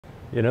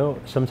You know,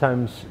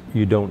 sometimes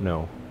you don't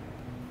know.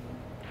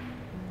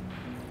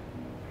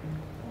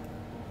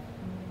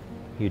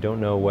 You don't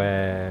know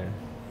where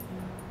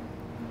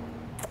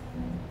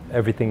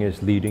everything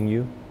is leading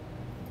you.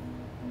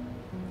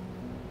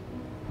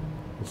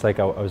 It's like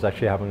I was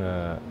actually having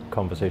a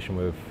conversation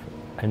with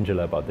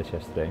Angela about this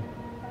yesterday.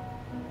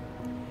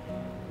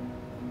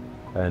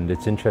 And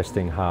it's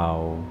interesting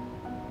how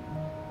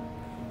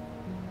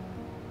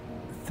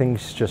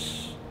things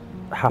just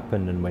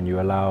happen, and when you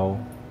allow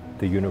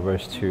the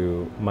universe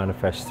to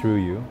manifest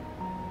through you,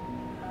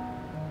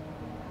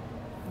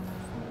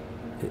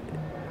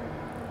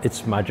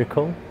 it's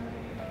magical.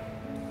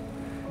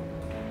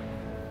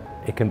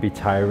 It can be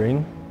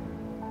tiring.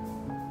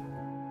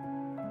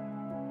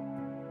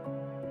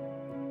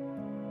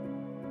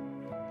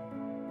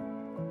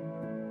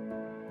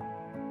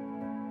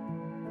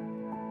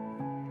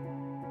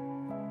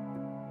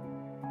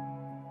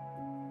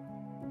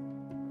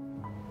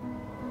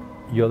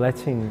 You're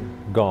letting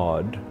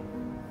God,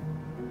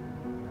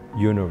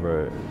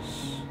 universe,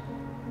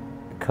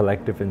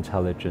 collective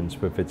intelligence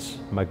with its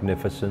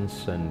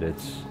magnificence and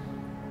its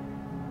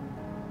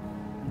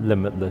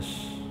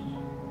limitless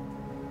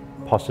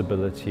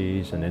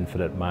possibilities and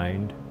infinite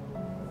mind,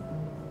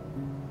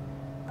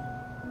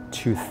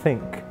 to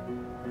think,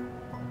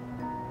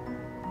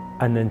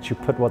 and then to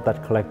put what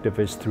that collective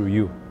is through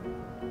you.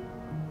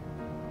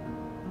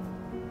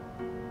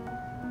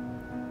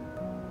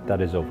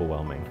 That is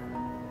overwhelming.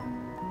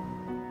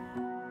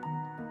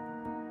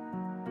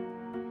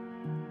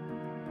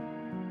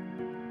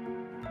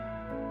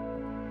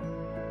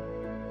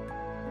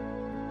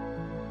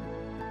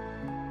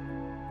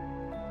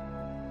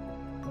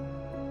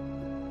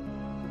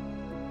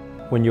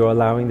 When you're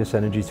allowing this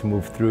energy to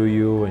move through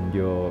you and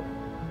you're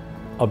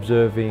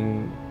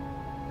observing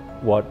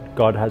what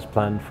God has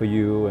planned for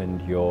you, and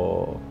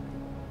you're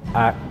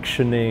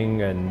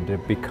actioning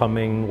and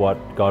becoming what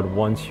God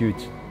wants you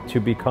to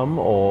become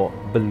or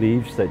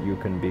believes that you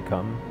can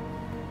become,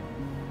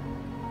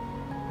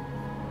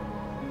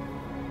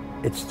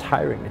 it's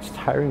tiring. It's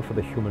tiring for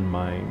the human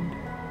mind.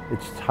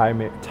 It's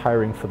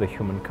tiring for the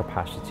human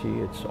capacity.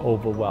 It's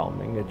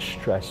overwhelming. It's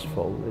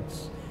stressful.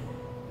 It's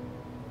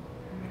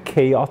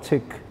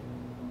chaotic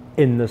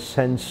in the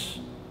sense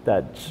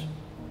that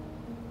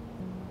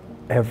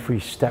every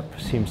step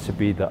seems to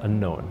be the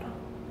unknown.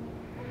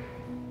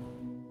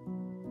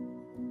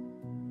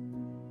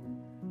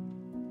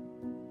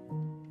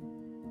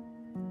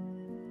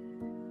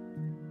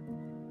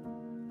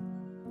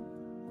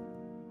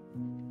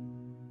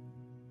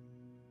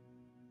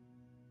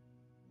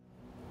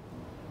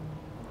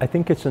 I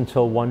think it's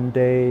until one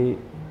day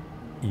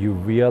you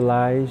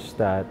realize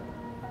that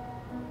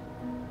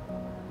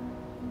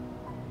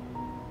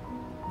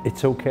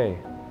it's okay.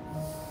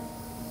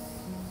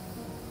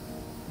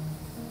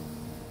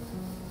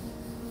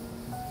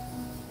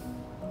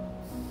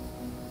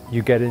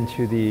 You get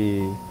into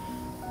the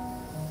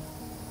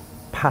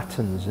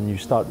patterns and you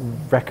start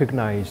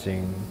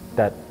recognizing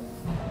that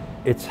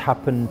it's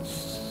happened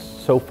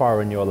so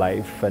far in your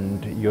life,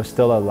 and you're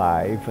still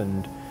alive,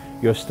 and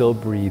you're still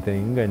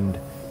breathing, and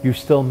you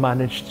still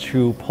manage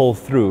to pull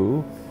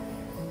through.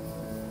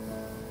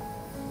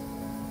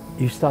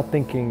 You start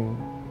thinking,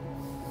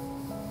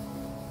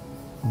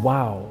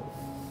 wow,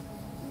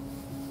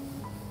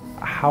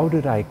 how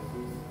did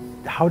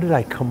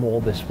I come all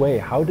this way?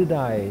 How did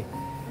I,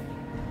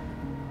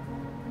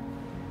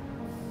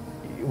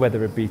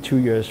 whether it be 2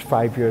 years,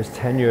 5 years,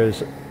 10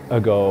 years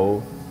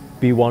ago,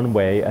 be one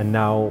way, and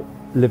now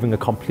living a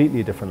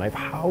completely different life?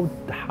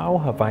 How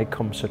have I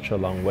come such a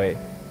long way?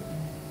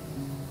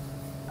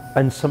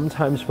 And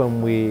sometimes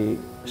when we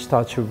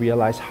start to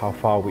realize how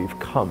far we've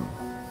come,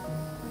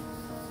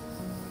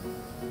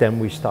 then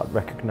we start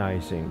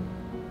recognizing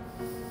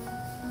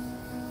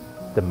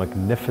the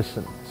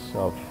magnificence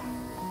of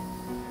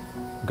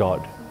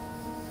God,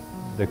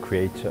 the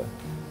Creator,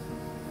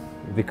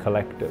 the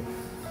collective,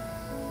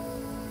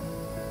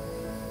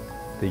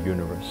 the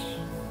universe.